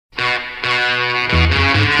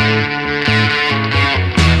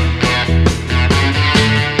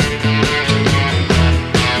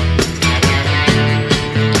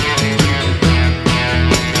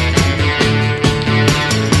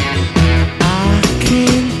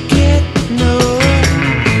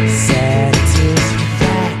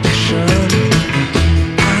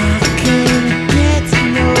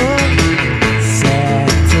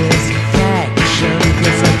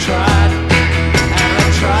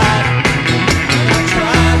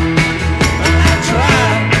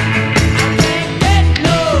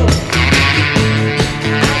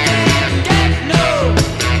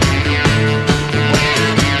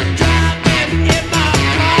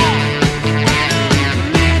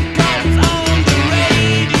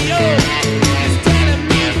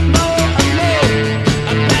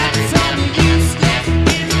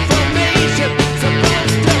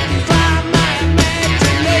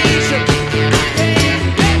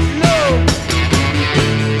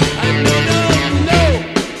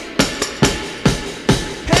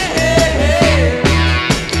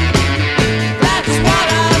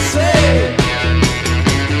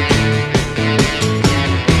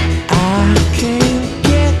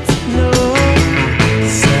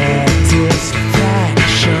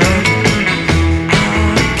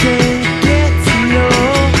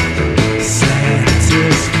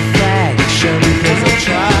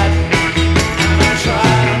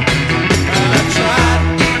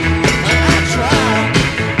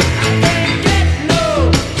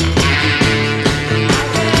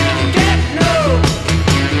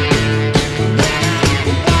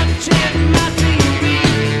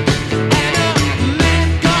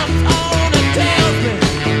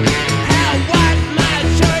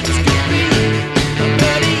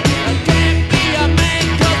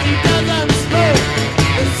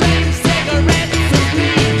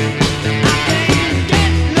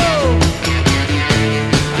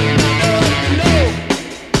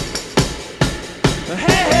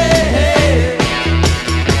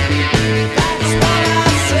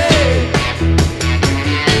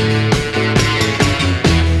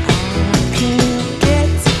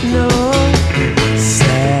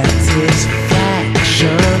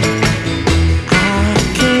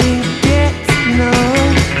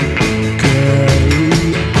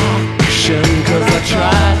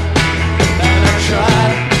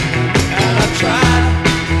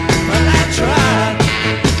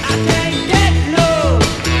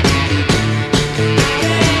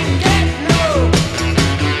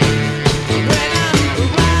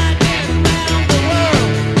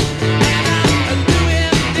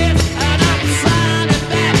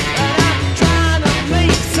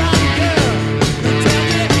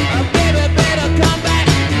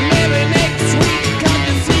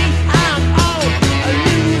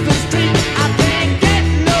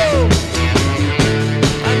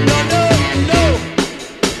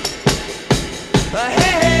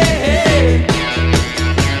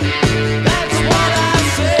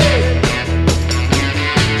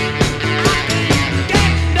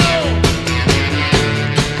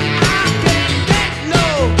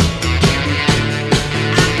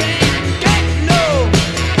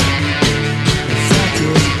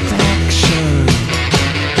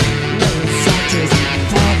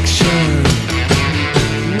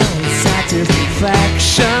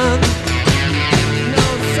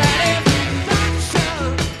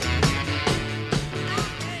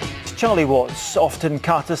Charlie Watts, often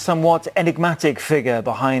cut a somewhat enigmatic figure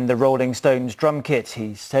behind the Rolling Stones drum kit.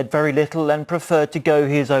 He said very little and preferred to go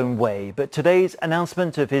his own way. But today's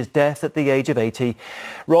announcement of his death at the age of 80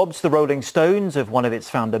 robs the Rolling Stones of one of its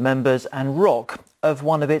founder members and rock of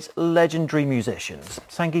one of its legendary musicians.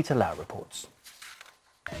 Sangeeta Lau reports.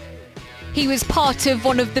 He was part of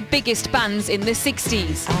one of the biggest bands in the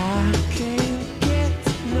 60s.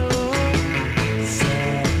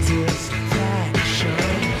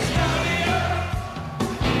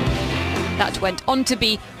 That went on to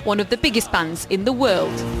be one of the biggest bands in the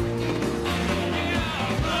world.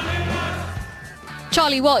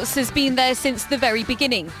 Charlie Watts has been there since the very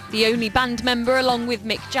beginning, the only band member along with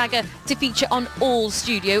Mick Jagger to feature on all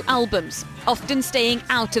studio albums, often staying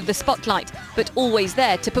out of the spotlight, but always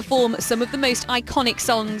there to perform some of the most iconic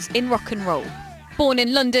songs in rock and roll. Born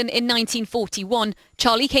in London in 1941,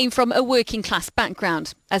 Charlie came from a working class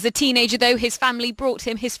background. As a teenager though, his family brought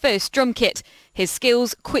him his first drum kit. His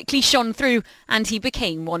skills quickly shone through and he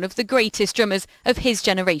became one of the greatest drummers of his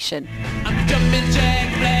generation. I'm jumping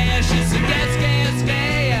jack flash, it's a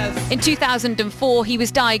gas. In 2004 he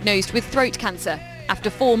was diagnosed with throat cancer.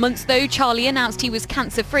 After 4 months though, Charlie announced he was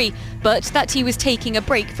cancer-free, but that he was taking a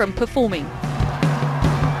break from performing.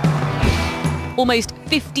 Almost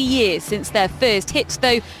 50 years since their first hit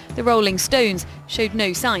though, the Rolling Stones showed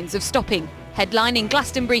no signs of stopping, headlining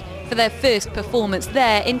Glastonbury for their first performance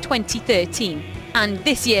there in 2013. And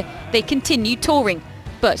this year they continued touring.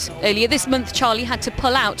 But earlier this month Charlie had to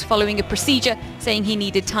pull out following a procedure, saying he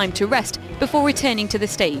needed time to rest before returning to the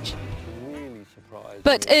stage.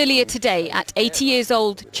 But earlier today, at 80 years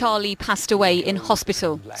old, Charlie passed away in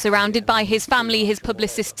hospital, surrounded by his family, his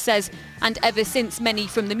publicist says, and ever since many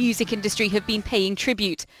from the music industry have been paying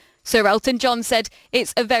tribute. Sir Elton John said,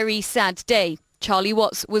 "It's a very sad day. Charlie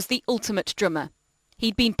Watts was the ultimate drummer."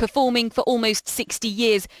 He'd been performing for almost 60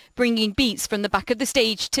 years, bringing beats from the back of the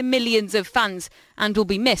stage to millions of fans, and will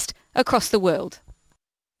be missed across the world.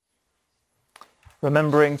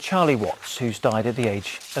 Remembering Charlie Watts, who's died at the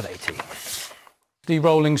age of 80. The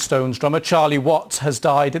Rolling Stones drummer Charlie Watts has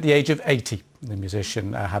died at the age of 80. The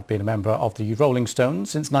musician had been a member of the Rolling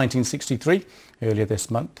Stones since 1963. Earlier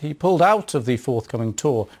this month, he pulled out of the forthcoming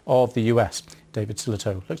tour of the US. David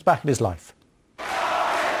Sillitoe looks back at his life.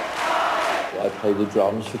 I play the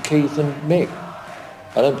drums for Keith and Mick.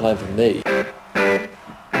 I don't play them for me.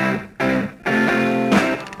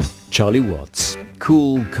 Charlie Watts,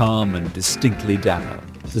 cool, calm and distinctly dapper,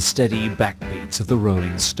 the steady backbeats of the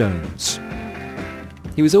Rolling Stones.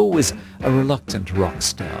 He was always a reluctant rock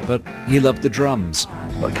star, but he loved the drums.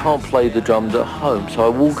 I can't play the drums at home, so I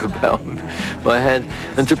walk about with my hand.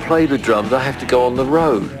 And to play the drums, I have to go on the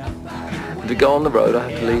road. And to go on the road, I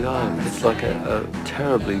have to leave home. It's like a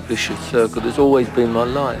terribly vicious circle. It's always been my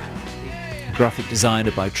life. A graphic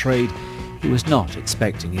designer by trade, he was not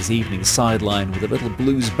expecting his evening sideline with a little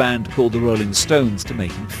blues band called the Rolling Stones to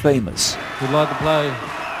make him famous. We'd like to play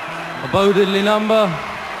a Bo Diddley number.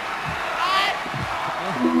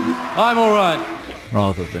 I'm all right.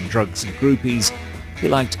 Rather than drugs and groupies, he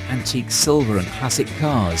liked antique silver and classic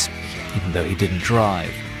cars, even though he didn't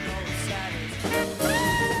drive.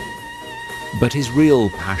 But his real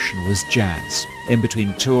passion was jazz. In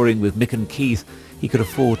between touring with Mick and Keith, he could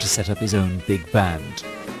afford to set up his own big band.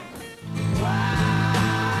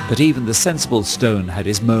 But even the sensible Stone had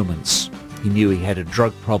his moments. He knew he had a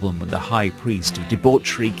drug problem when the high priest of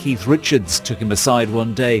debauchery, Keith Richards, took him aside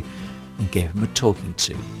one day and gave him a talking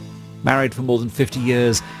to. Married for more than 50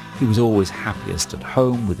 years, he was always happiest at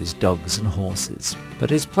home with his dogs and horses. But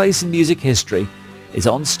his place in music history is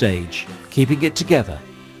on stage, keeping it together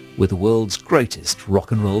with the world's greatest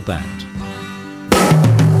rock and roll band.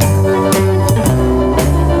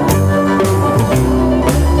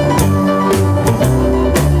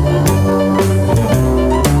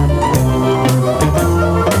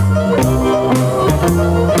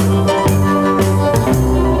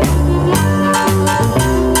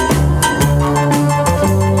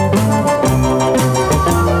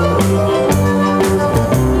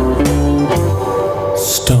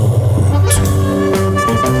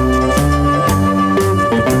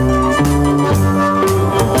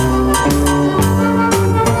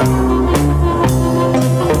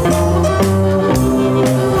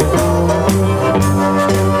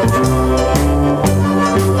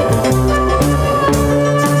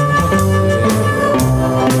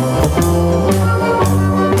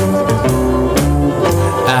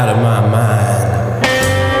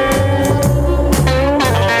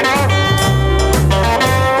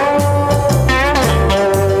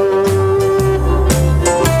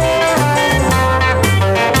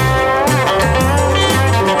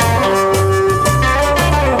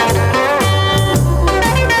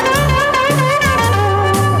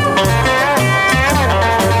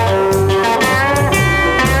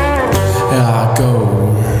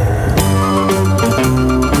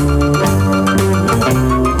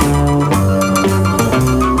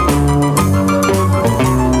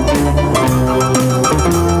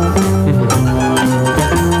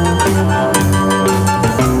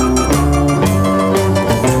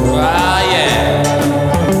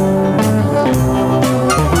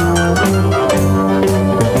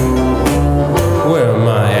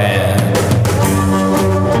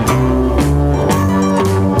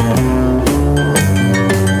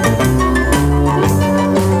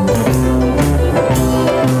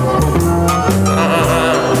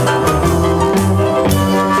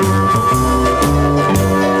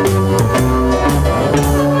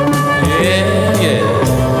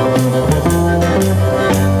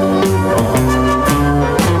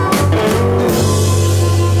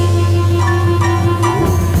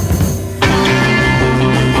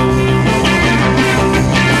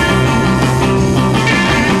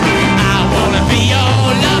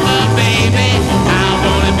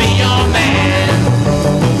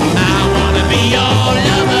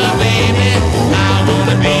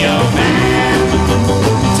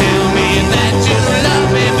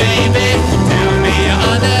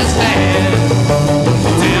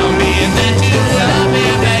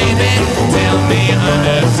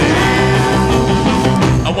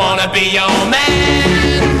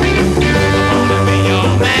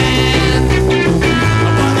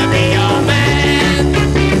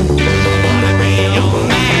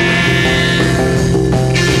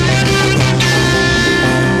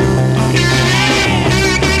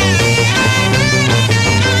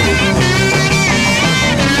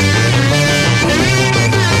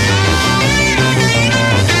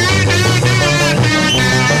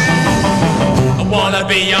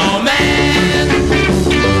 be your man.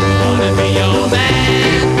 Wanna be your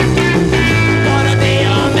man. Wanna be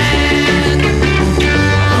your man.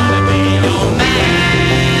 Wanna be your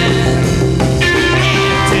man.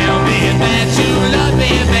 And tell me that you love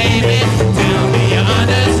me, baby. Tell me you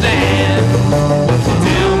understand.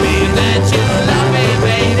 Tell me that you love me,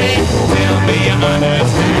 baby. Tell me you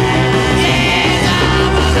understand. Yes, I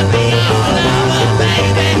wanna be your lover,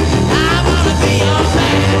 baby. I wanna be your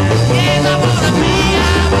man. Yes, I wanna be your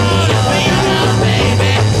love,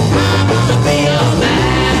 baby. I wanna be your man.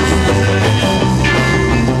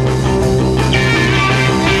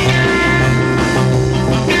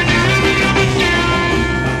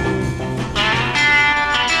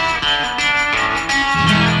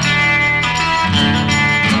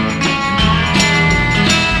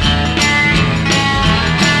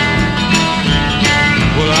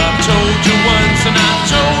 Well, I've told you once and I've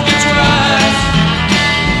told you twice,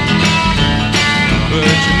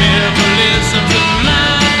 but you never listen to my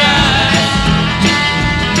advice.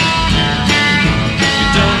 You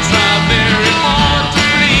don't try very hard to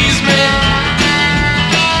please me.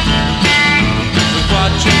 With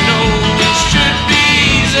what you know, it should be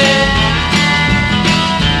easy.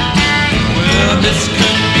 Well, this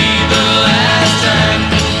could be the last time.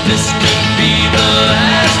 This could be the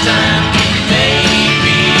last time.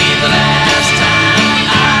 Maybe the last time.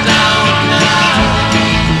 I don't know.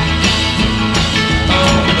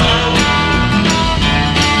 Oh no.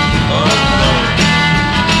 Oh no.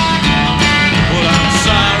 Well, I'm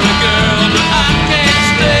sorry, girl, but I can't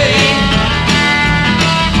stay.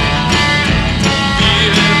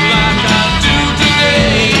 Feeling like I do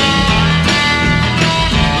today.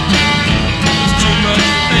 There's too much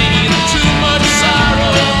pain, too much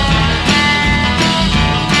sorrow.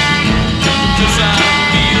 'Cause I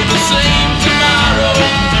feel the same tomorrow.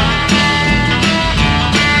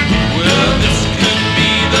 Well, this could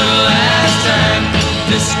be the last time.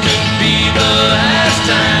 This could be the last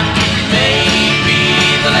time. Maybe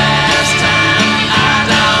the last time. I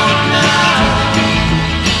don't know.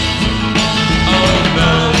 Oh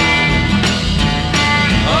no.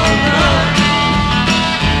 Oh no.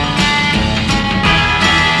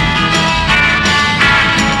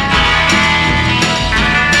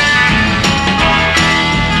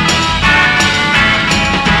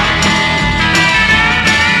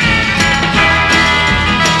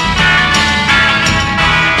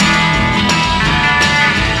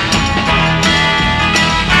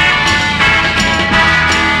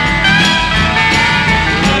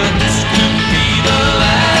 Well, this could be the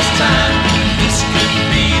last time. This could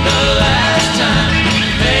be the last time.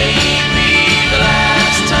 Maybe the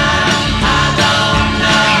last time. I don't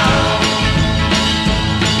know.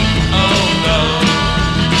 Oh no.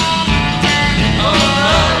 Oh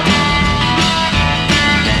no.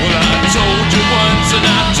 Well, I told you once and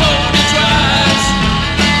I told you twice.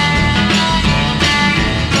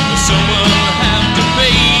 Someone will have to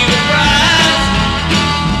pay the price.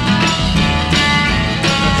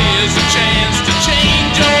 Here's a chance to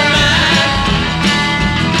change your mind.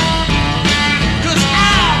 'Cause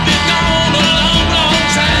I've been gone a long, long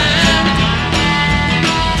time.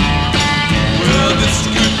 Well, this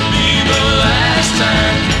could be the last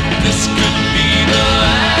time. This could be the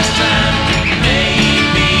last time.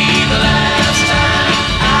 Maybe the last time.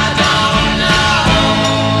 I don't know.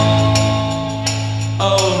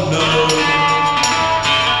 Oh no.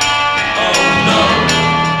 Oh no.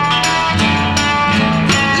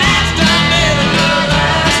 Last time, never the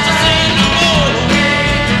last time. I say no more.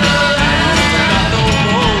 Not no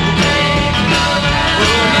more.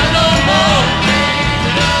 Well, not no more.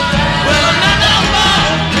 Well, not no more.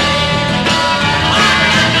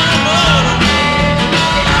 Not no more.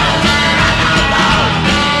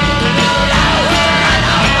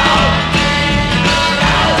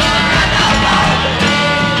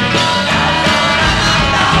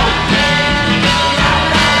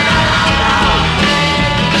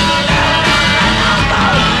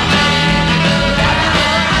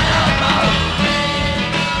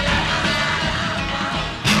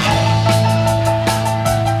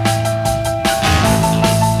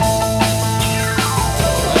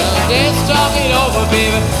 Let's talk it over,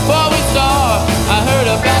 baby. Before we start, I heard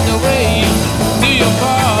about the way you do your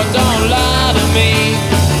part. Don't lie to me.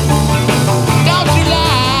 Don't you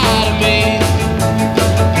lie to me.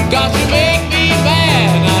 Got you make me mad,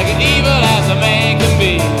 like an evil as a man can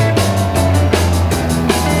be.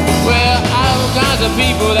 Well, all kinds of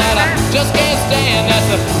people that I just can't stand. That's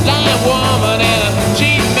a lying woman and a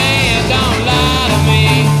cheating man. Don't lie to me.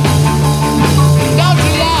 Don't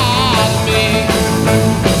you lie to me.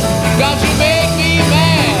 Got you make me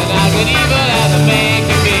mad, like an evil as a man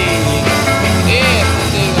can be. Yeah.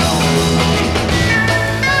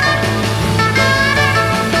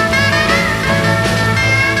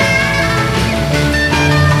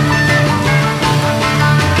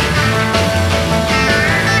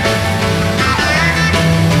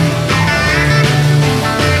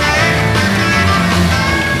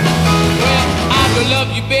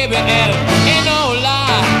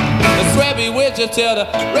 you till the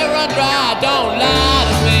river run dry. Don't lie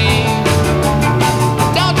to me.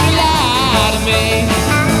 Don't you lie to me.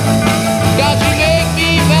 'Cause you make me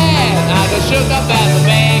mad. I just shook up as a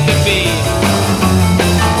man can be.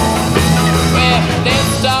 Well,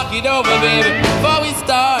 let's talk it over, baby. Before we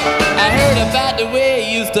start, I heard about the way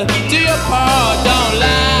you used to do your part. Don't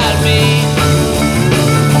lie to me.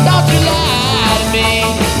 Don't you lie to me.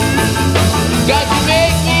 'Cause you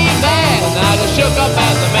make me mad. I just shook up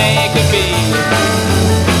as a man can be.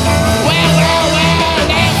 Well,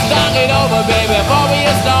 let's talk it over, baby, before we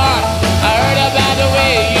start. I heard about the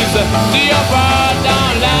way you used to do your part.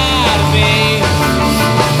 Don't lie to me.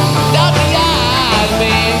 Don't you lie to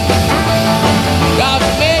me. 'Cause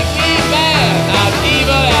you make me mad. I'm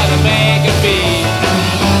evil as a man can be.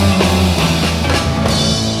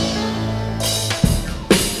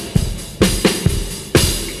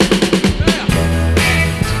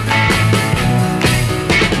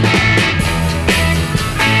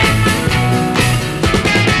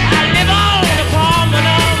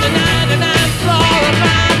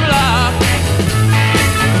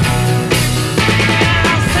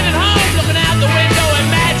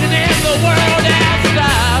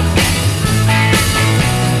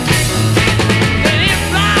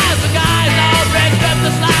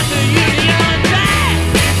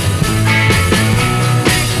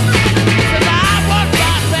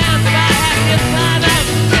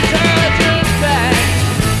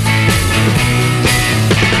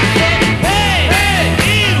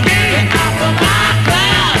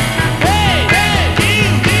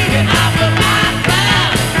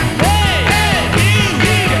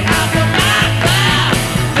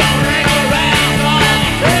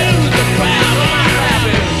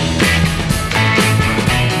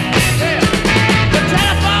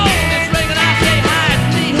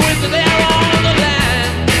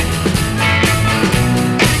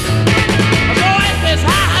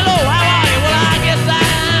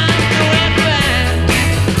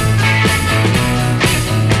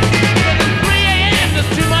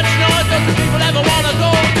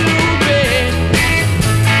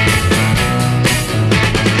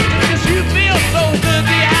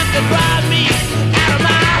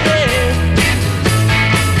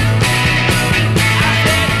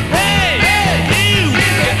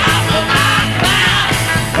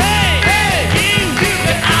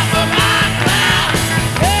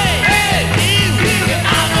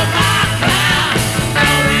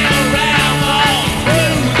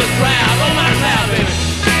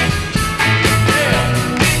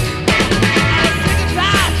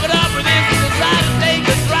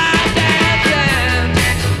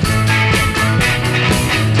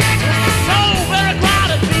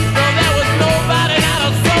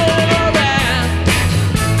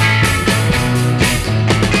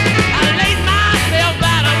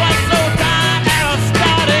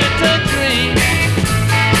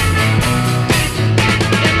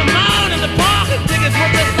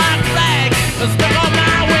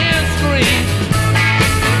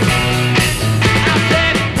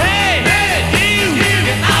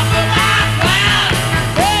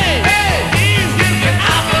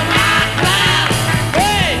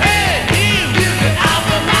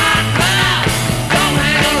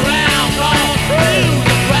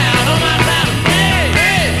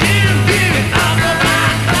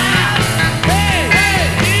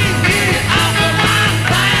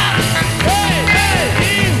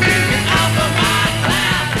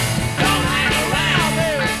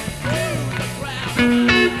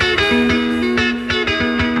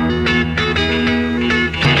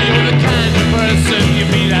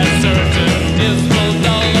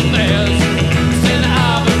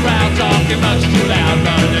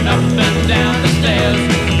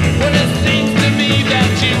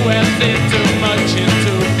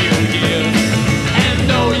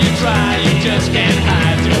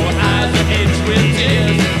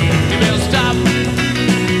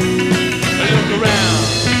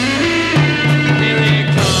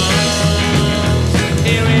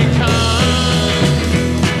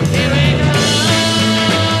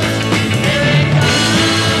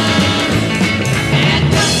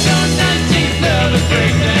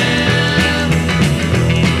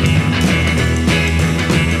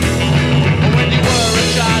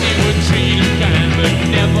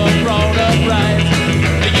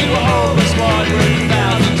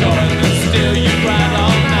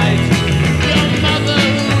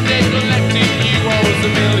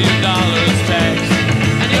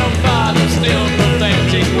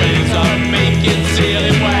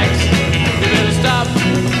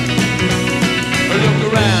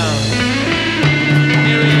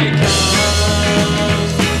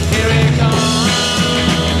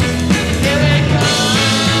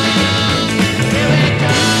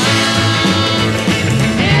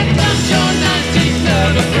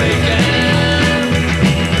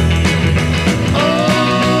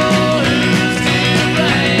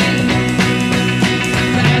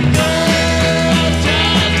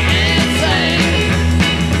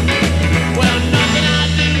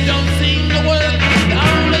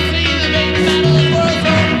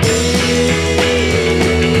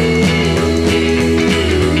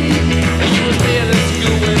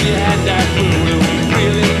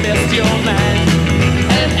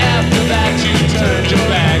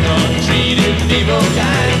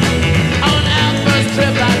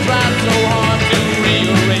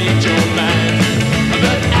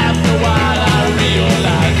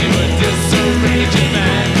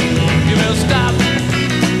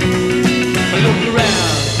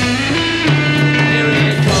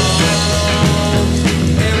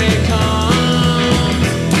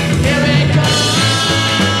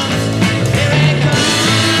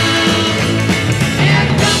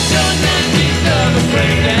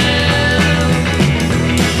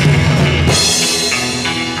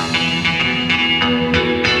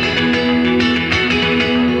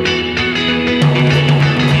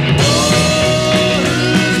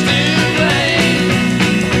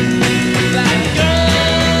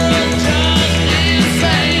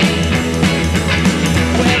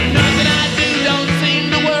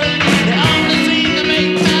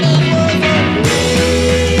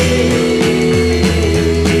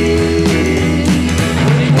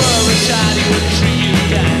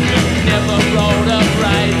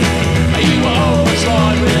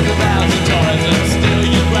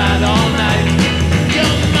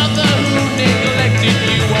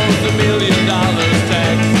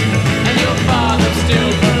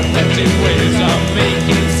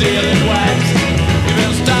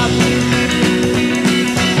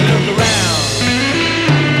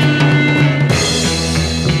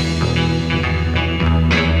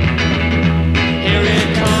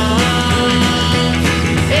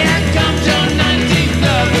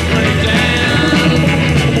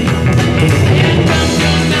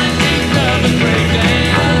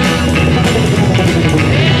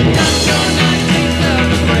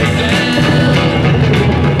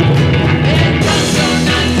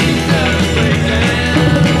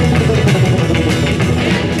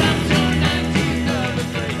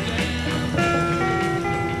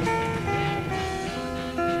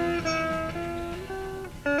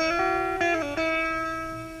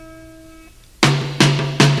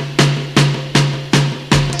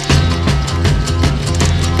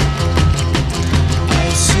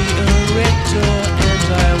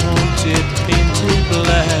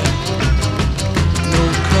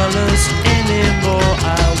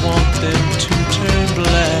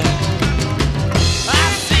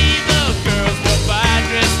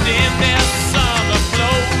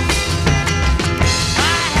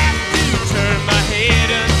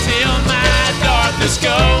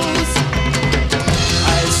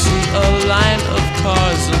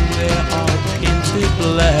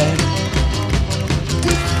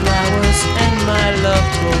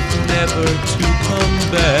 both never to come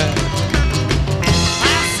back.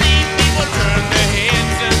 I see people turn their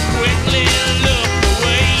heads and quickly look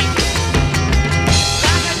away.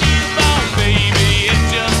 Like a newborn baby, it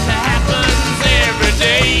just happens every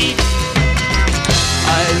day.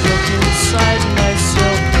 I look inside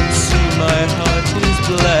myself and see my heart is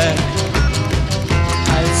black.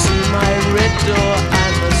 I see my red door, I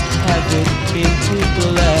must have it painted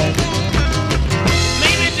black.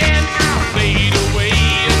 Maybe then I'll fade away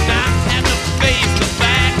and not have to face the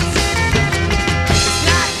facts. It's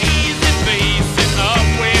not easy facing up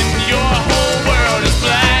when your whole world is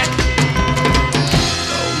black.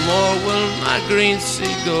 No more will my green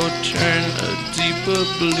seagull turn a deeper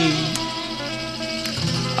blue.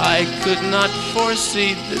 I could not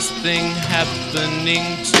foresee this thing happening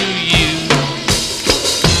to you.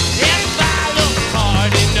 If I look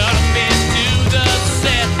hard enough into the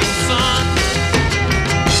setting sun,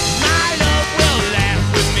 my love will laugh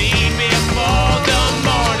with me before the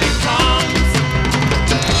morning comes.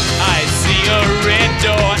 I see a red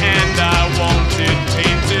door and I want it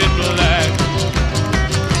painted black.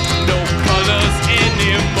 No colors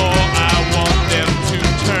anymore, I want them to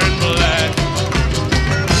turn black.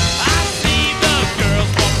 I see the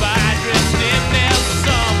girls walk by dressed in their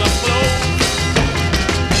summer clothes.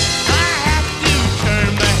 I have to turn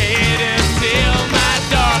my head until my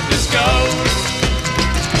darkness goes.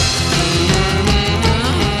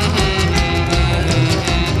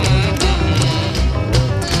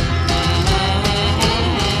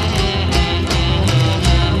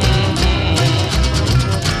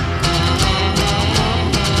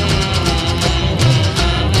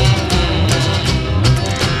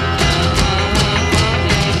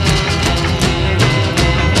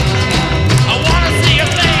 I wanna see a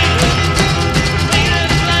lady, lady in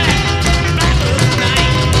black, black as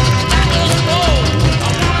night, black as gold. I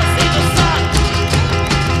wanna see the sun,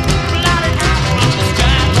 blotted out from the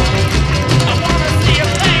sky. I wanna see a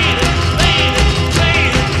lady, lady,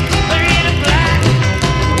 lady, lady in black,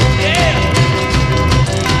 yeah.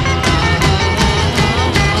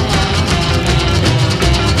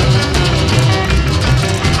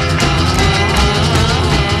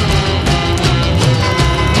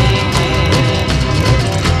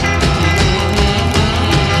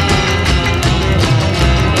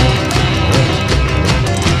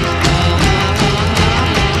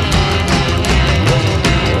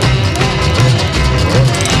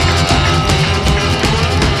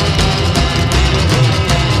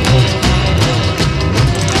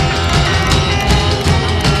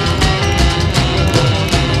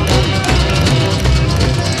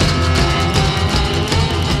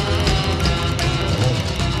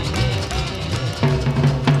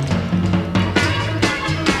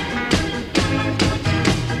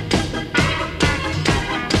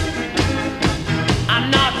 I'm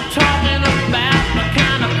not talking about the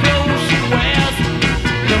kind of clothes she wears.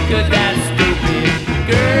 Look at that stupid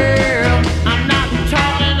girl. I'm not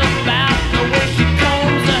talking about the way she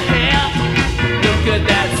combs her hair. Look at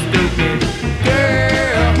that stupid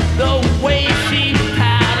girl. The way she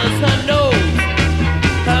powders her nose.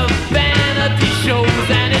 Her vanity shows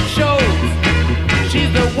and it shows.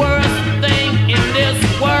 She's the worst thing in this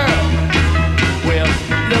world. Well,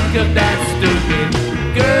 look at that stupid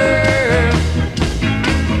girl.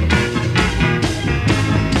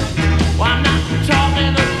 Well, I'm not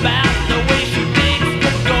talking about the way she digs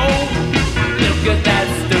for gold. Look at that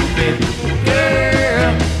stupid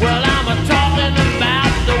girl. Well, I'm talking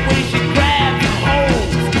about the way she grabs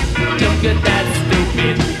holes. Look at that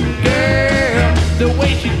stupid girl. The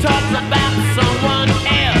way she talks about someone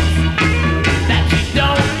else that she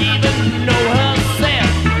don't even know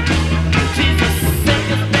herself. She's the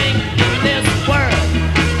sickest thing in this world.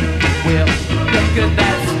 Well, look at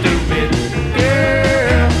that stupid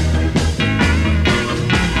girl.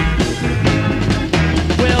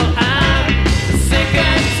 Well, I'm sick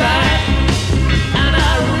and tired, and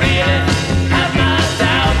I really have my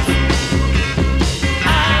doubts.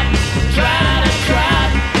 I've tried and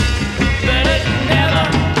tried, but it never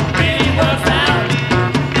really works out.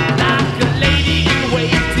 Like a lady in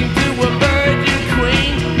waiting to a virgin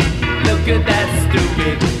queen. Look at that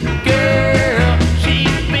stupid girl. She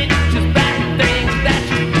bitches back things that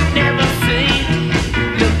you've never seen.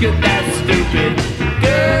 Look at that stupid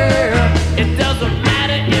girl. It doesn't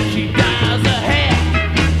matter if she dyes her hair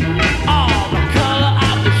or the color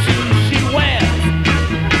of the shoes she wears.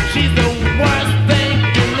 She's the worst thing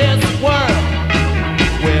in this world.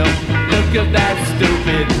 Well, look at that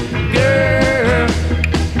stupid girl.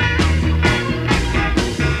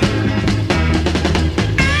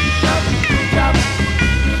 Chop, chop,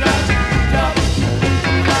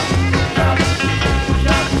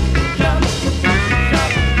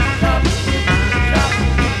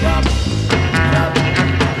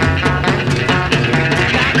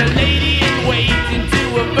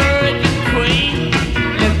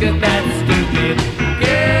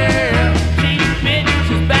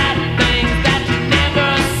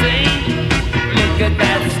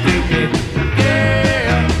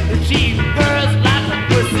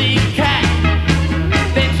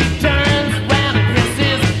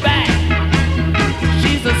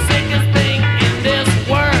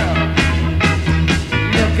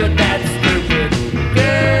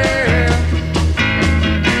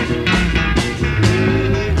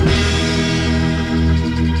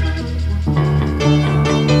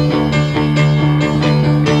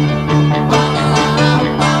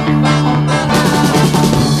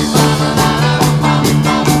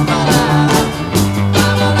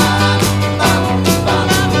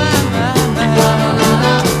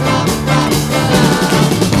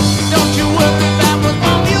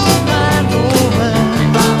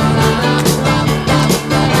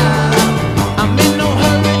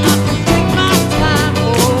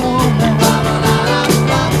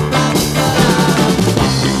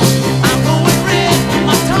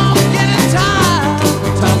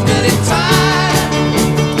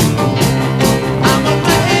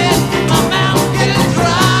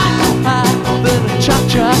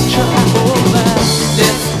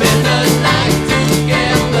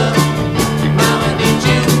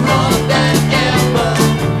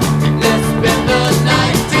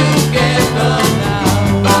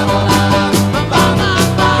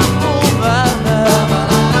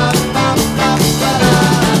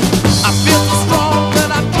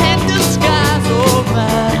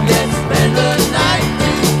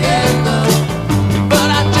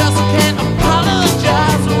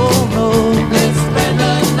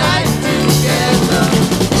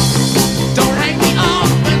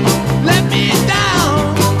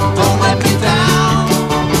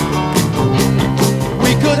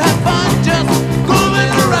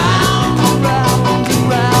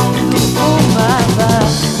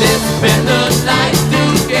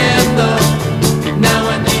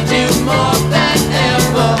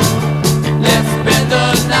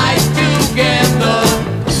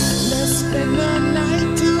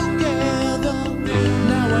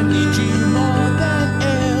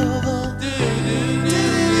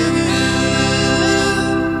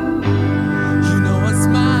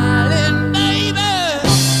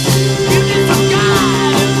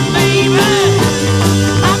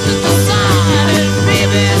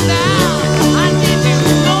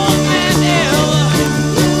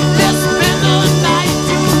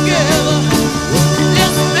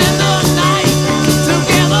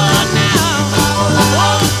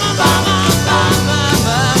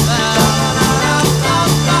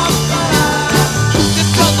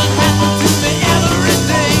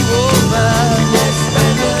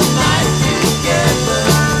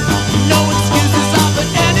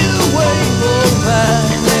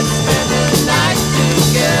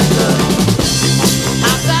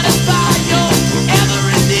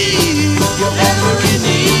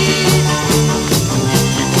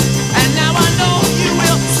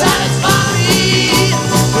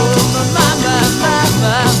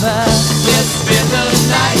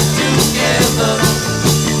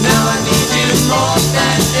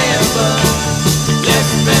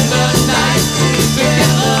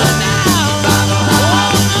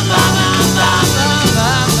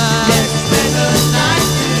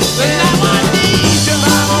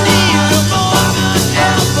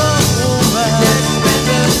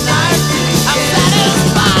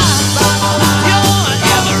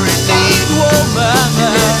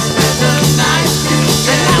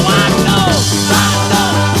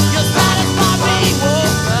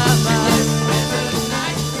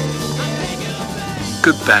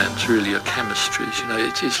 bands really are chemistries, you know,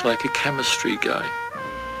 it's like a chemistry game.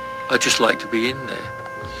 I just like to be in there,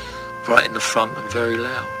 right in the front and very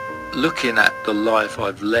loud. Looking at the life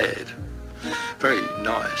I've led, very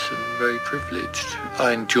nice and very privileged.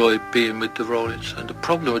 I enjoy being with the Rolling Stones. The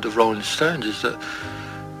problem with the Rolling Stones is that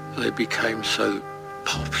they became so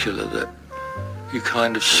popular that you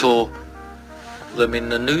kind of saw them in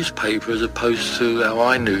the newspaper as opposed to how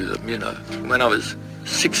I knew them, you know. When I was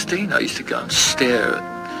 16, I used to go and stare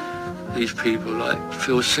at these people like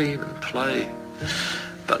Phil Seaman play.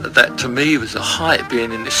 But that to me was a height,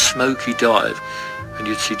 being in this smoky dive and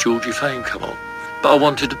you'd see Georgie Fame come on. But I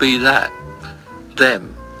wanted to be that,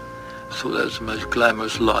 them. I thought that was the most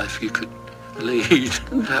glamorous life you could lead.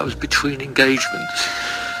 That was between engagements.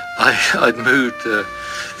 I'd moved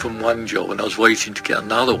from one job and I was waiting to get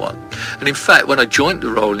another one. And in fact, when I joined the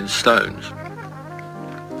Rolling Stones,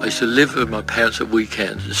 I used to live with my parents at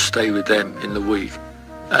weekends and stay with them in the week.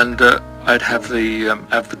 And I'd have the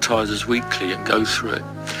Advertisers Weekly and go through it,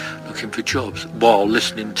 looking for jobs, while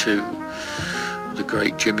listening to the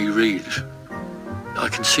great Jimmy Reed. I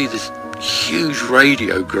can see this huge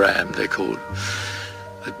radiogram, they're called,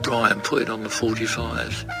 that Brian put it on the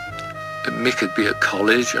 45s. And Mick would be at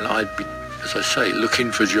college and I'd be, as I say,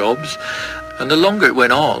 looking for jobs. And the longer it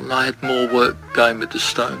went on, I had more work going with the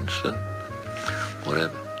Stones than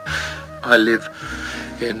whatever. I live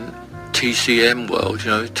in TCM world,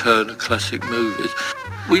 you know, Turner Classic Movies.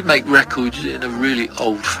 We make records in a really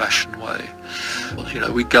old-fashioned way. You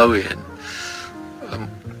know, we go in,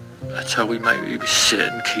 that's how we sit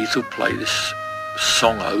and Keith will play this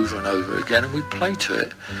song over and over again and we play to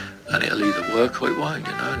it. And it'll either work or it won't,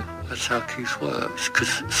 you know, and that's how Keith works.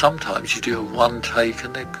 Because sometimes you do a one take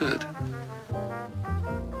and they're good.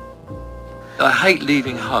 I hate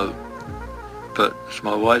leaving home, but as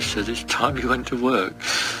my wife says, it's time you went to work.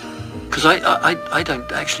 Because I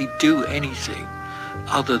don't actually do anything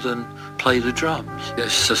other than play the drums.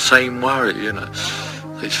 It's the same worry, you know.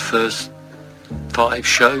 Those first 5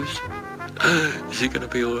 shows, is it going to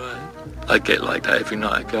be all right? I get like that every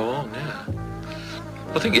night I go on, yeah.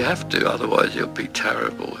 I think you have to, otherwise it'll be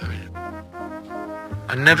terrible. I mean,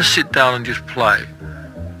 I never sit down and just play.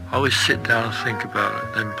 I always sit down and think about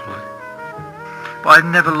it, then play. But I've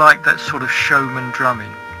never liked that sort of showman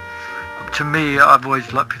drumming. To me, I've always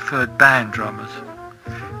preferred band drummers.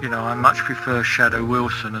 You know, I much prefer Shadow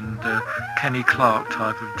Wilson and Kenny Clarke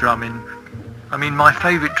type of drumming. I mean, my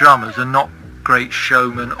favourite drummers are not great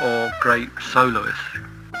showmen or great soloists.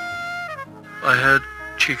 I heard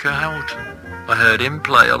Chico Hamilton. I heard him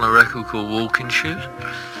play on a record called Walking Shoes.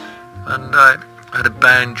 And I had a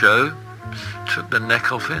banjo, took the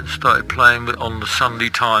neck off it and started playing on the Sunday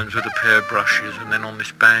Times with a pair of brushes and then on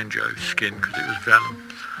this banjo skin because it was vellum.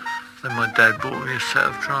 Then my dad bought me a set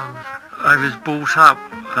of drums. I was brought up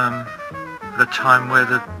at a time where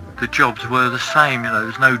the jobs were the same, you know,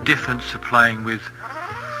 there's no difference to playing with,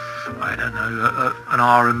 I don't know, an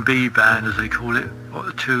R&B band as they call it,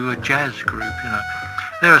 or to a jazz group, you know.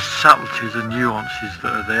 There are subtleties and nuances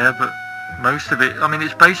that are there, but most of it, I mean,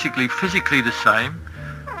 it's basically physically the same.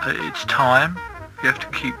 It's time, you have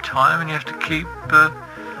to keep time and you have to keep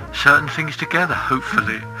certain things together,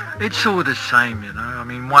 hopefully. It's all the same, you know. I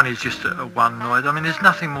mean, one is just a one noise. I mean, there's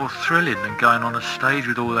nothing more thrilling than going on a stage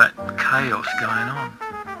with all that chaos going on.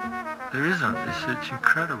 There isn't. It's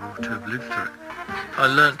incredible to have lived through it. I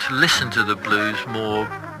learnt to listen to the blues more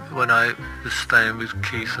when I was staying with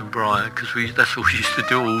Keith and Brian, because that's what we used to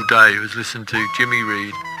do all day, was listen to Jimmy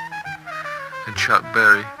Reed and Chuck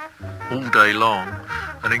Berry all day long,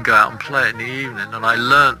 and then go out and play it in the evening. And I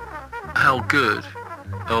learnt how good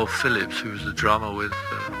Earl Phillips, who was the drummer with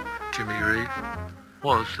Jimmy Reed,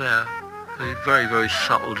 was there. A very, very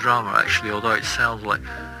subtle drummer, actually, although it sounds like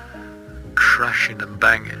crashing and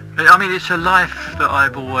banging. I mean, it's a life that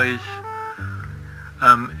I've always,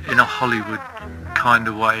 in a Hollywood kind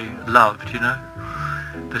of way, loved, you know.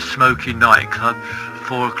 The smoky nightclubs,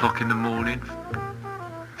 4 o'clock in the morning,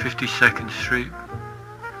 52nd Street,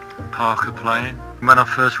 Parker playing. When I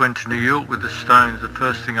first went to New York with the Stones, the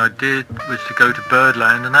first thing I did was to go to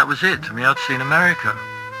Birdland, and that was it. I mean, I'd seen America.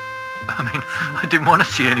 I mean, I didn't want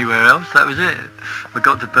to see anywhere else, that was it. I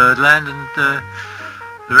got to Birdland and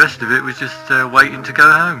the rest of it was just waiting to go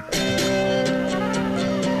home.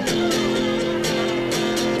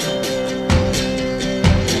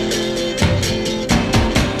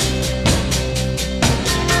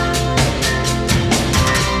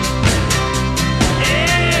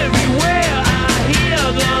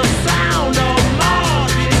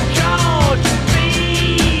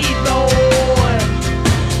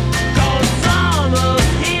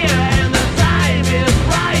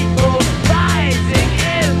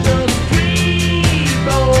 In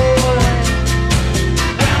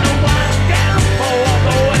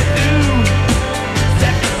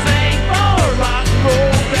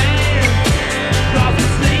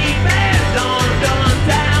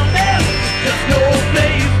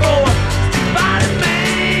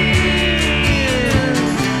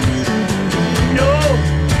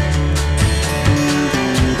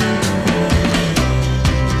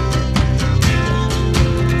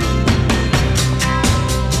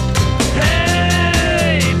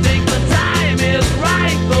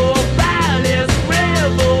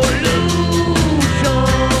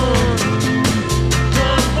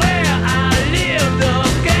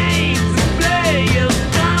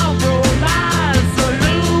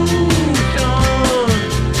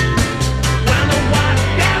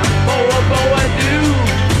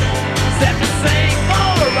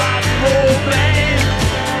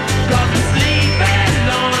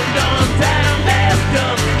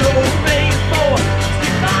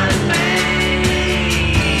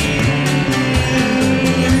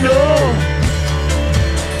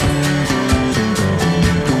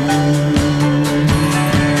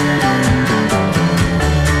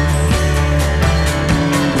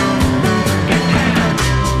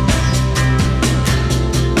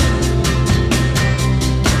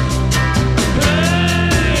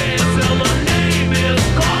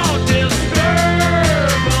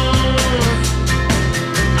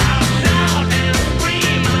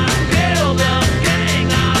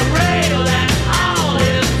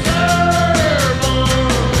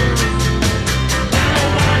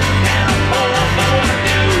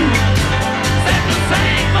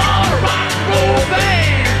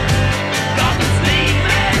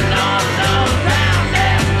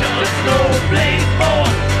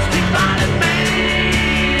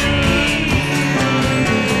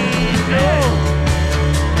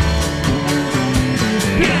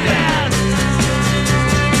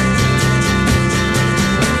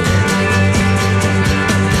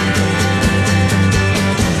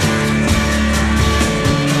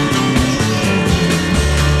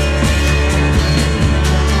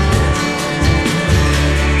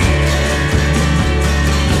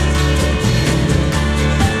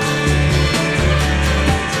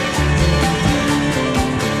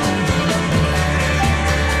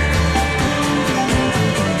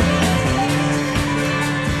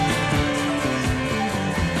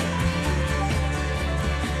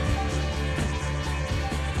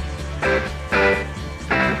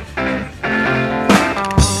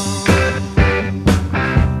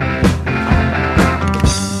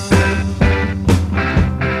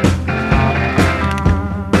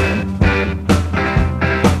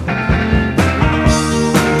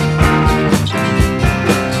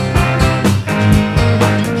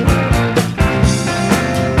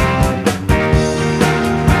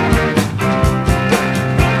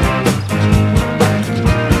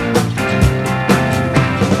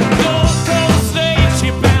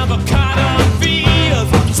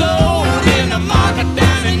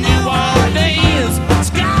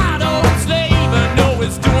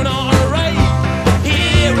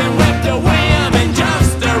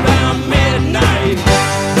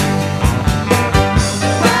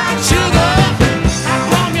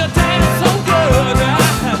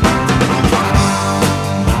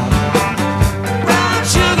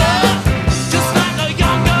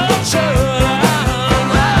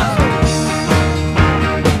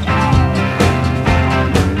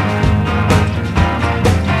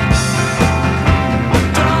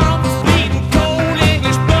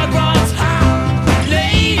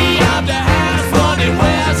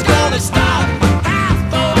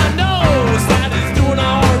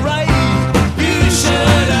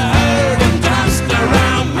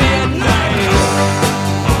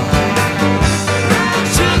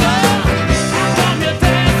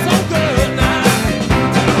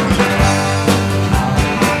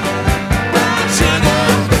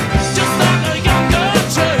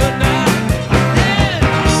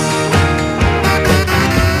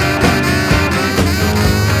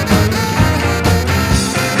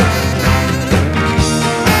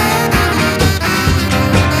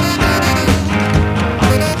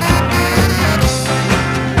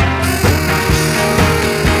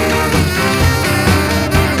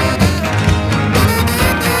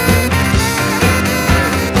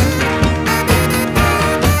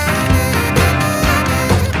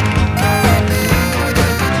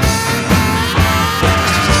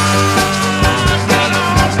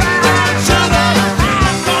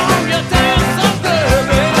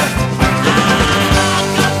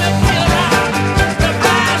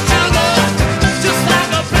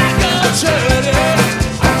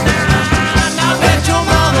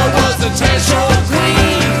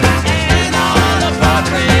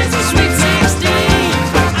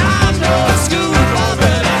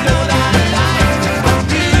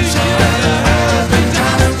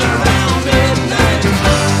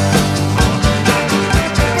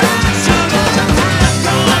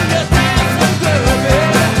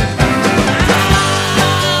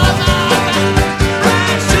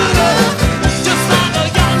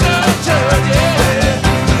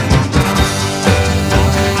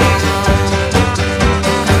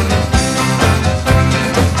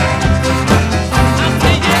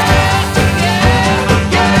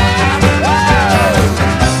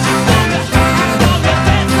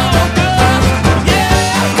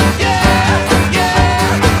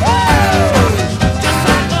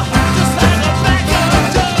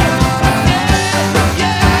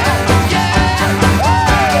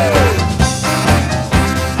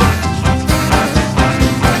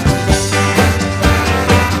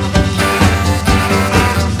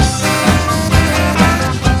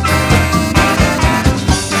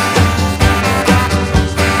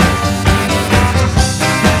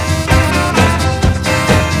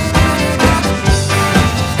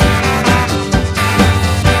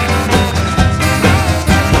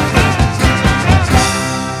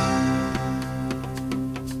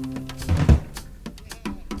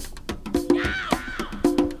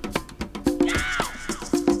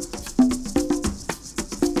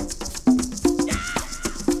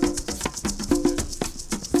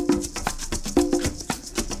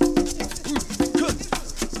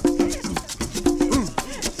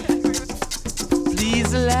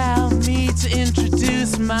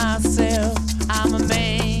myself. I'm a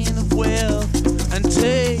man of wealth and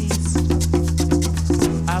taste.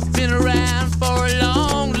 I've been around for a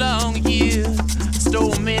long, long year.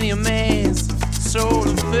 Stole many a man's soul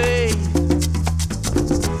and faith.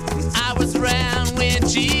 I was around when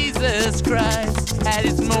Jesus Christ had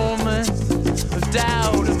his moment of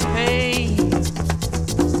doubt and pain.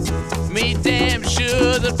 Made damn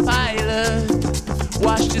sure the pilot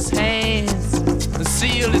washed his hands and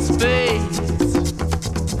sealed his face.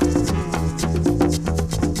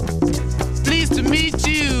 Pleased to meet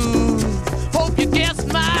you, hope you guessed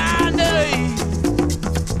my name.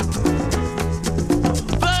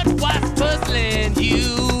 But what's puzzling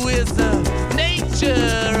you is the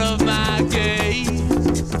nature of my game.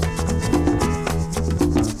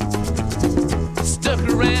 Stuck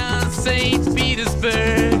around St.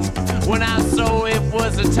 Petersburg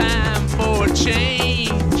a time for a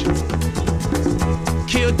change.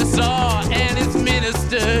 Killed the Tsar and his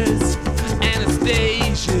ministers.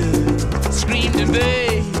 Anastasia screamed in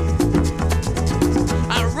vain.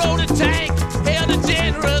 I rode a tank, held a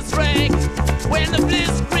generous rank when the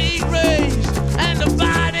blitzkrieg raged and the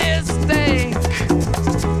bodies stank.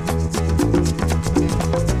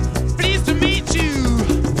 Pleased to meet you.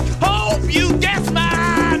 Hope you guess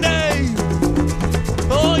my name.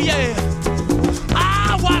 Oh yeah,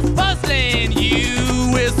 I was puzzling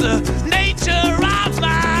you with the nature of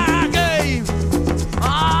my game.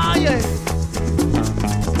 Oh yeah,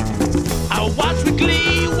 I watched with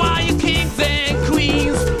glee while your kings and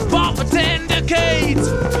queens fought for 10 decades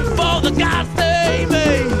for the gods they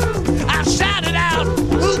made. I shouted out,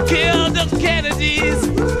 who killed the Kennedys?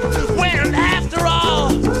 When after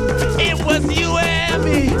all, it was you and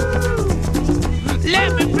me.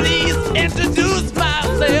 Let me please introduce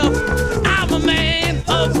myself.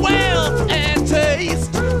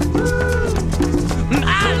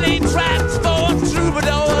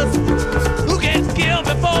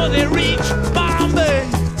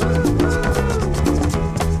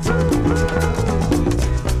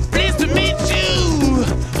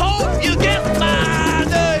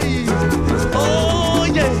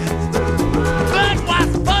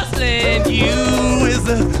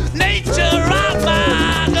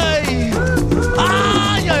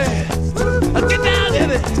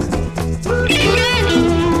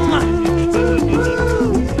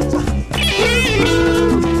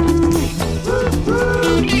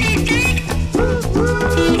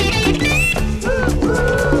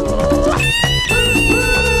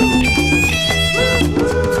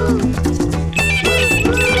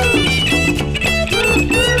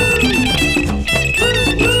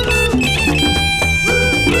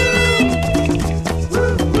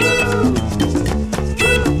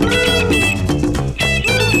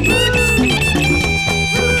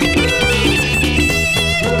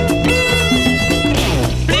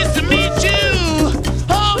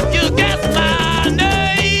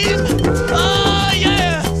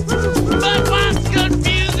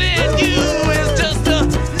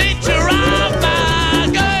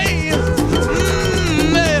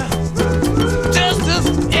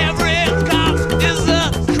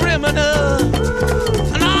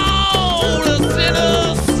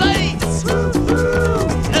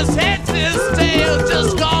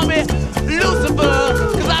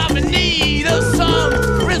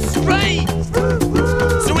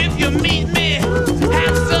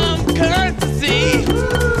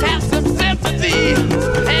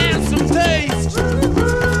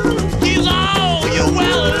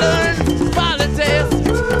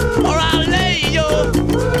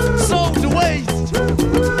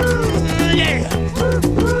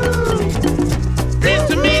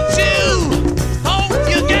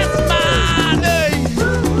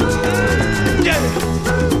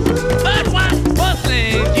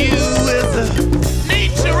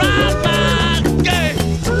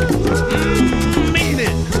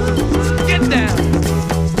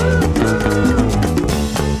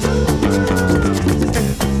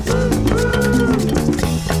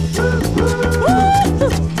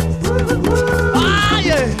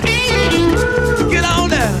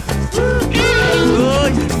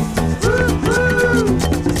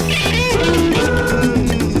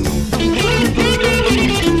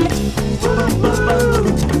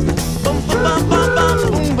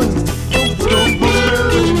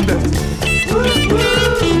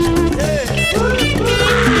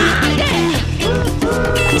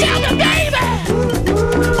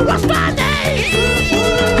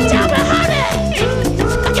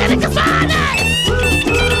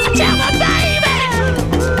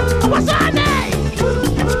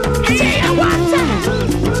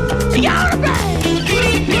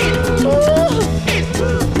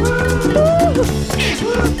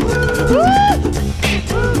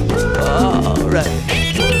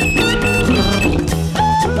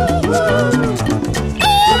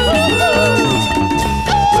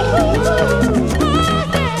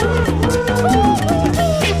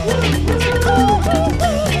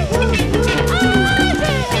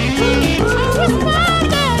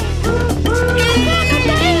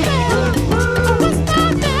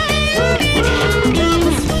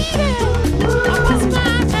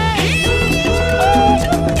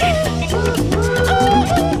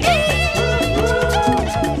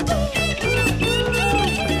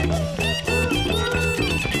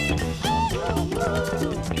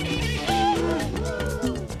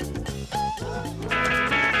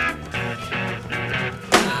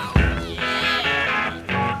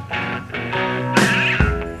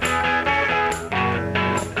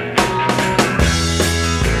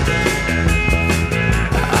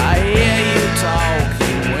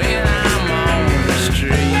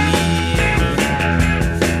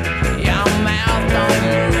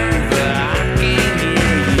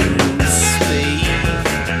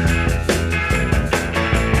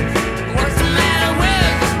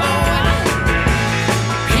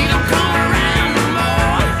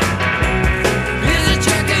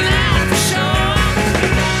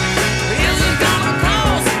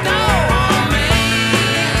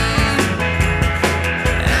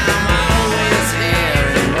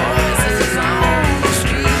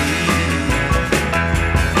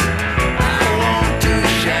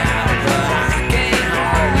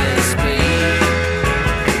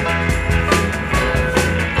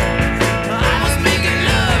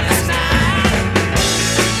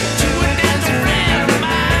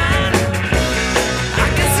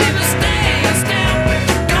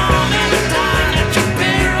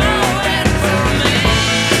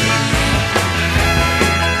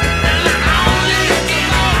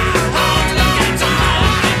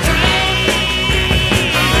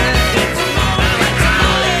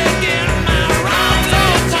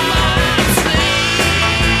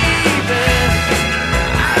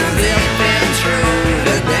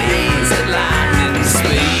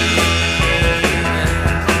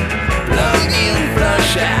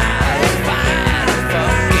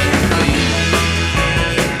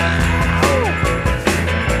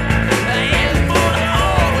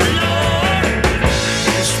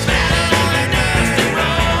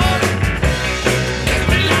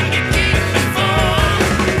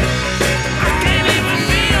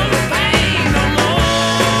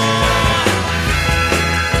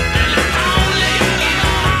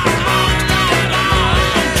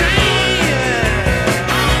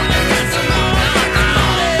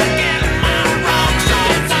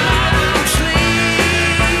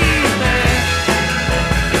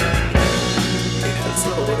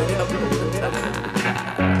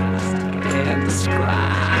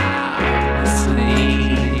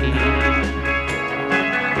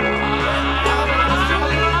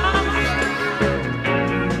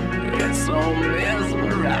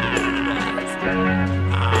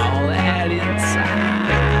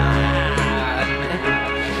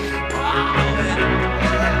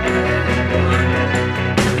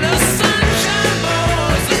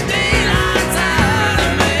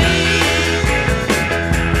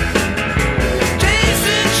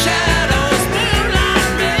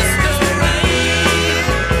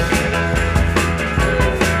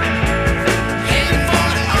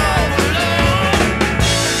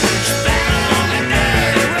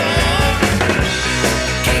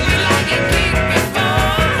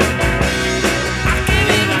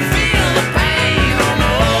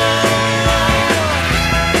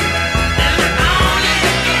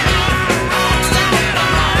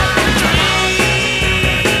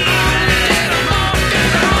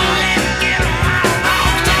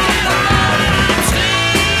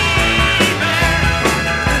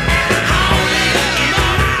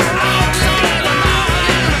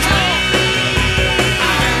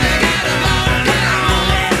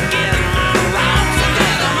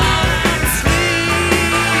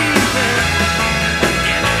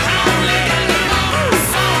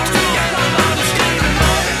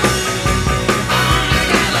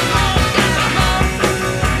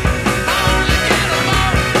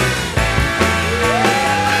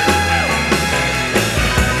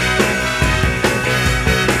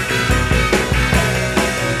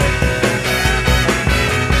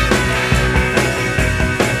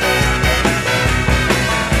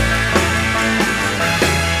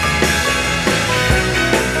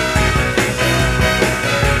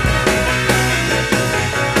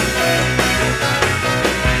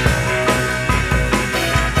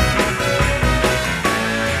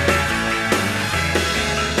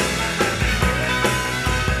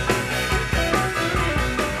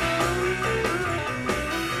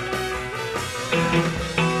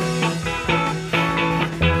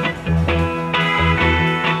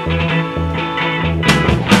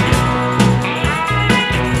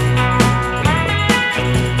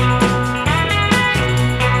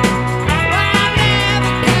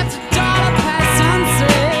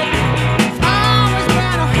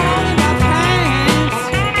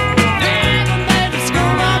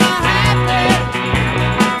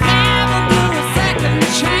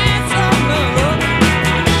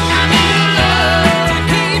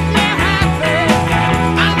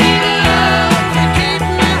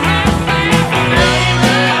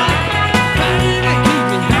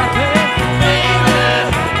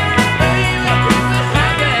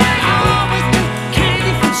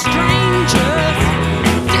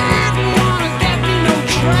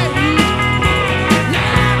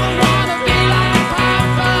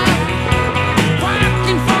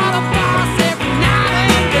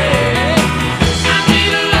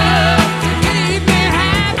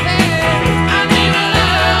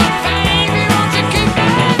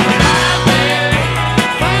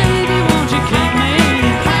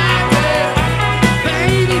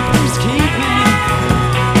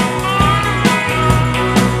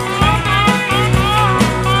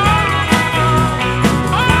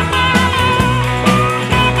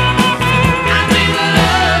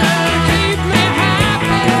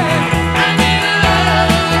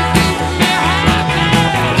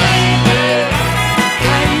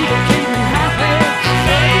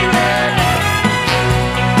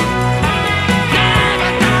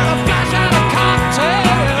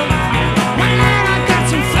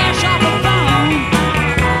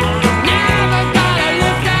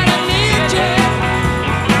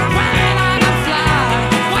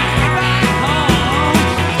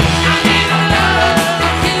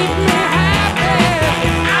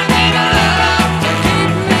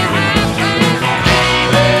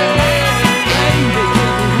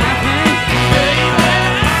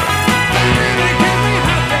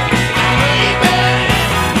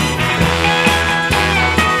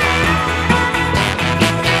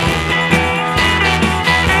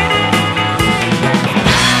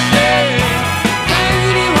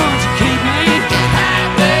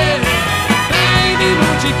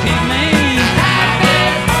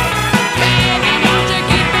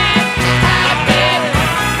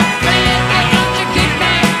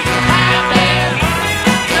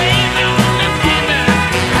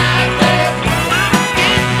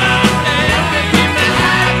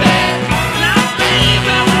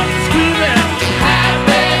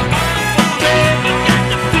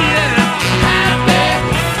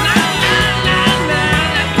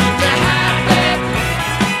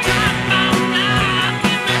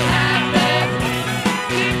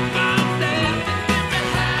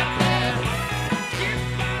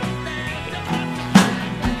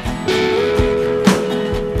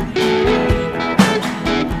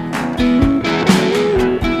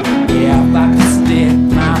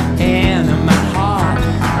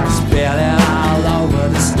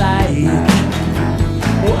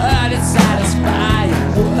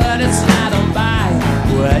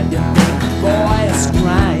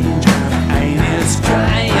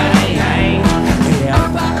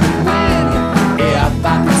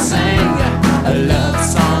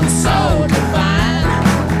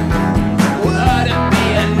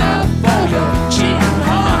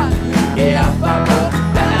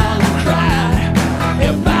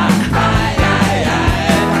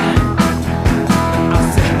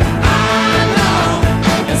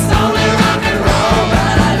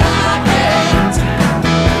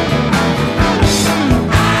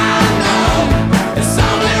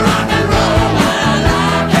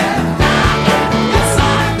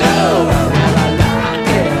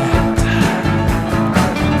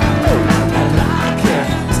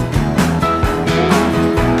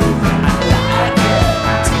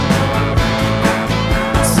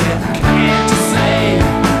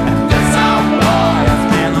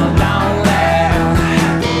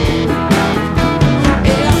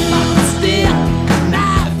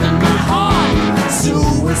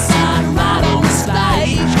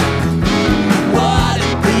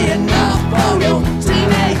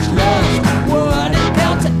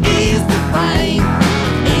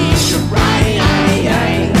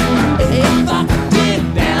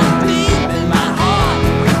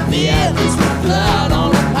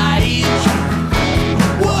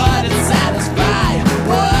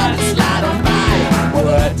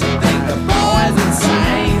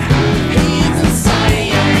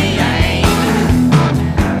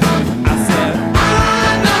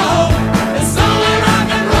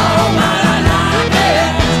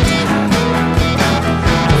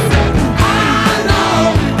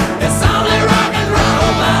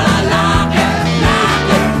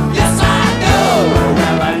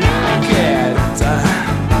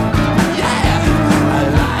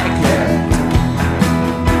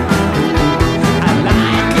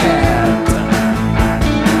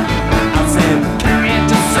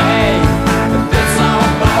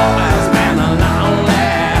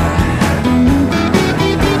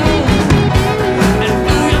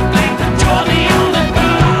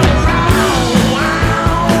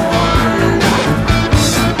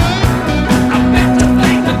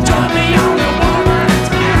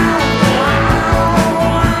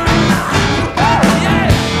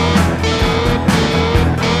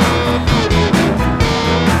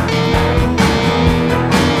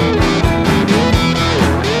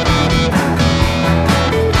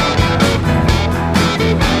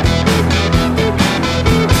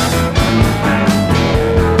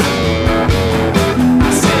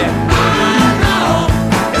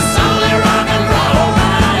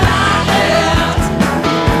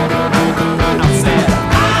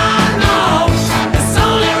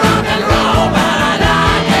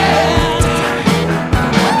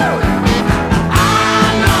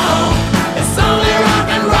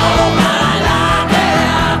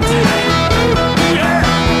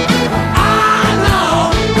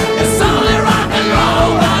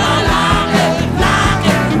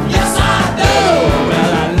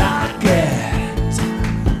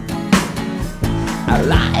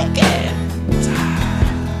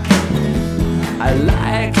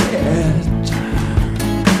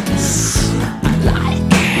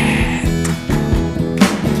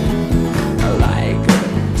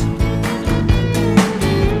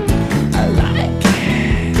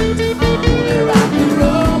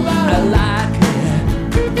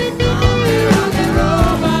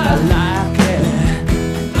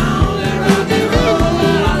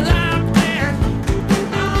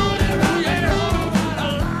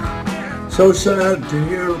 So sad to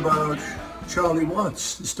hear about Charlie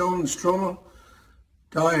Watts, the Stones drummer,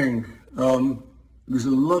 dying. He was a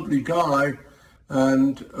lovely guy,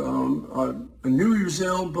 and I knew he was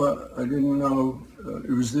ill, but I didn't know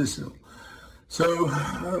he was this ill. So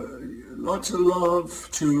lots of love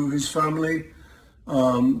to his family,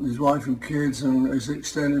 his wife and kids and his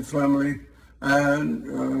extended family,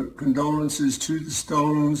 and condolences to the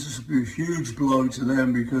Stones. This would be a huge blow to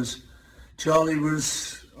them because Charlie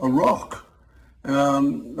was a rock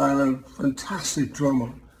and a fantastic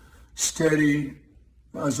drummer, steady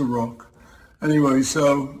as a rock. Anyway,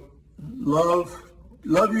 so love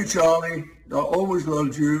you, Charlie. I always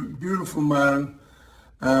loved you, beautiful man,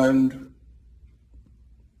 and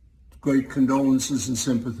great condolences and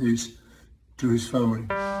sympathies to his family.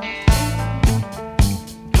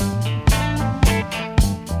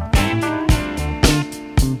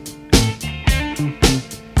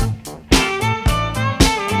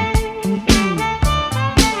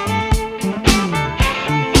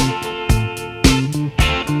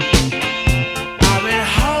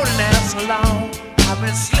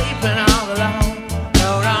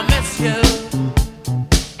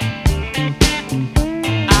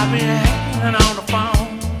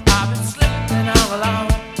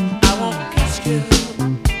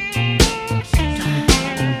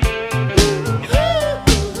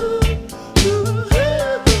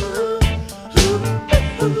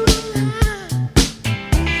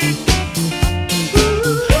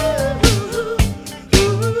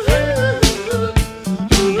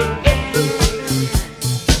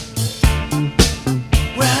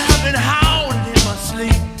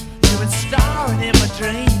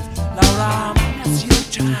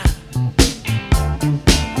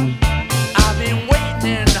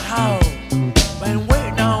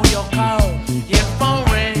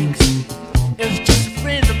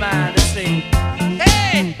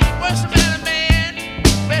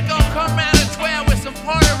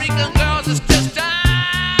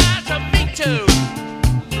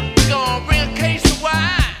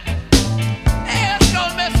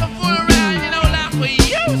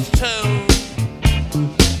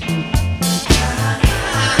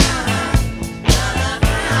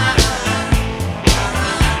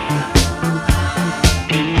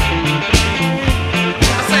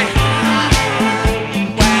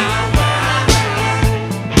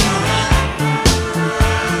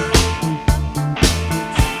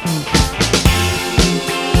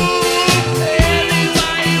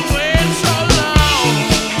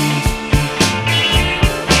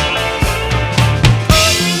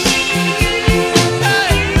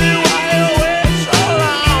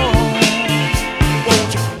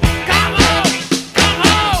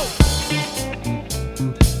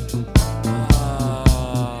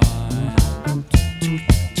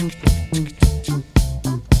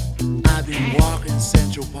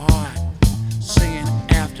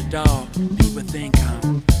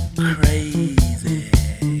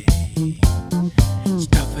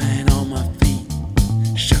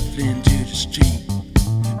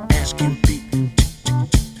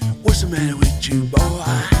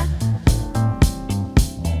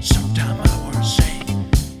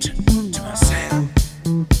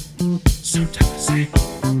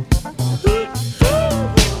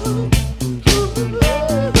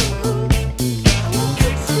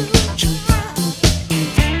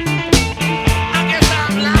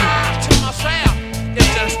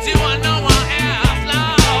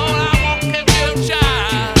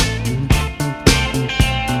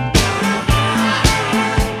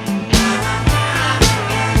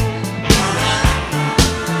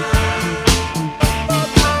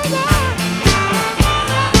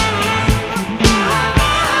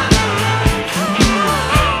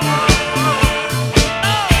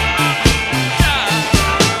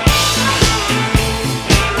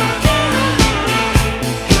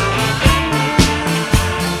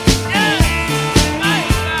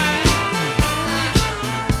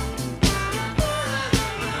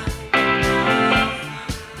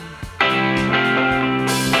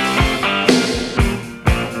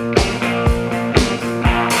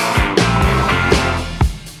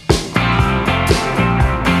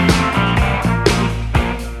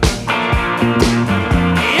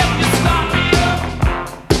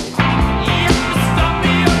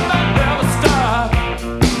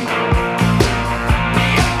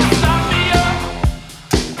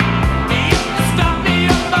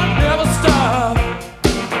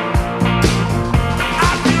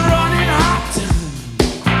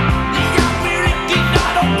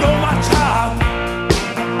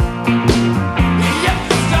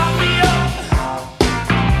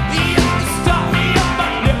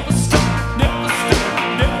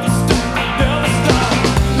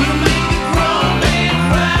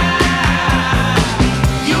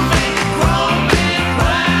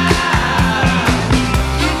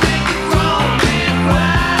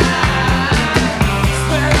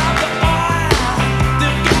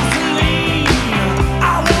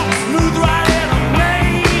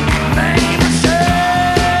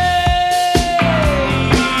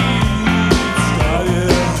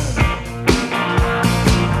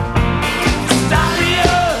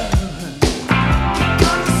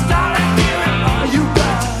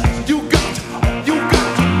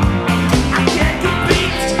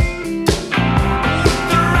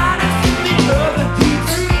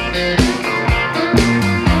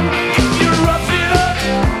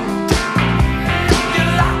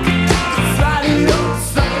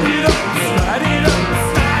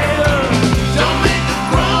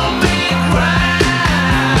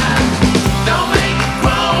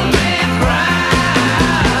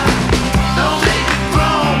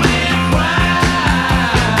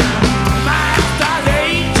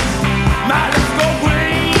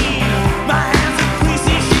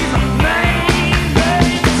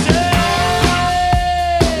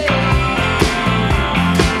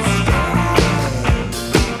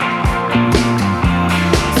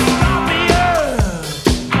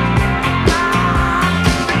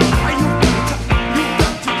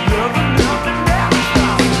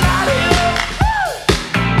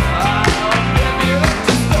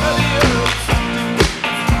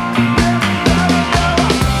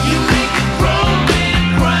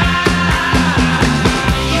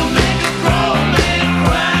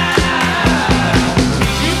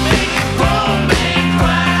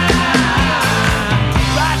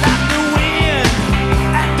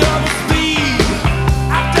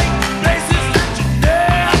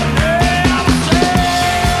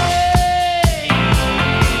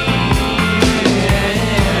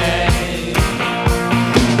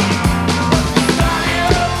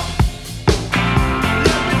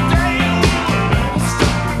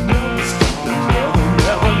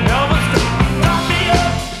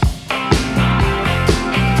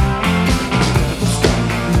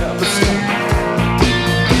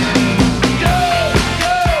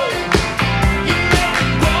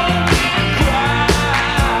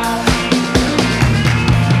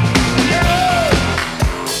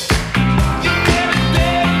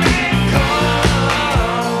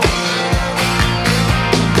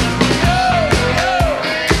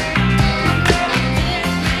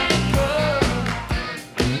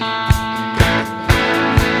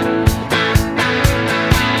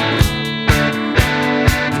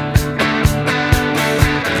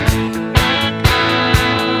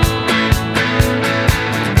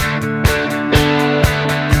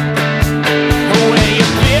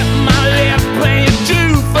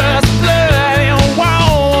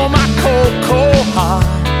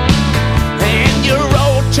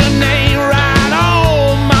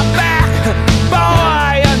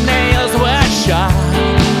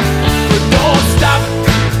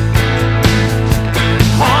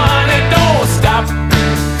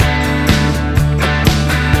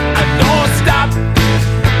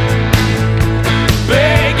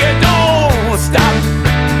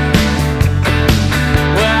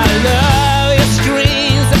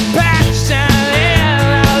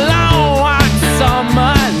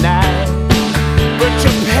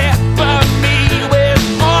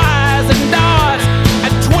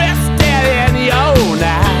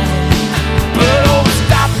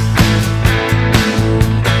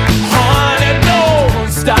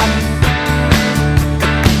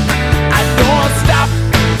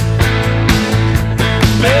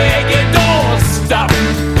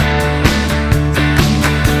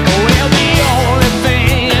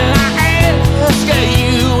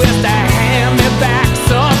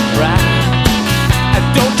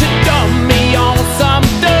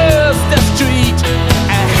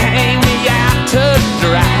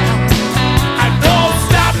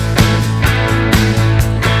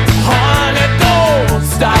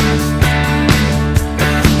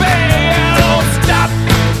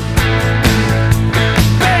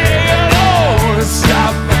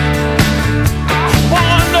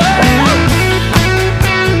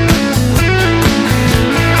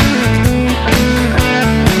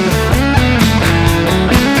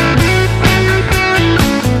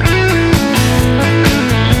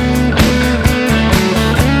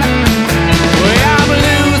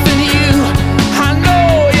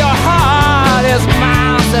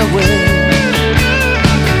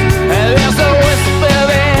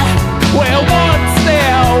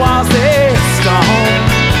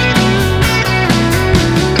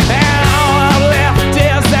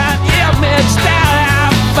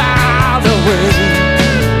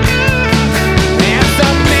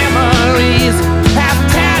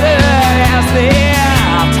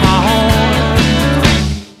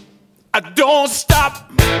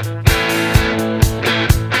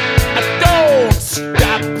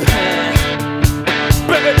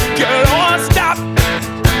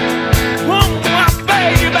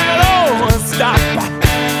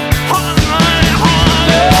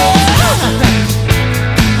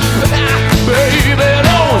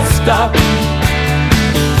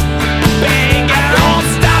 bang out.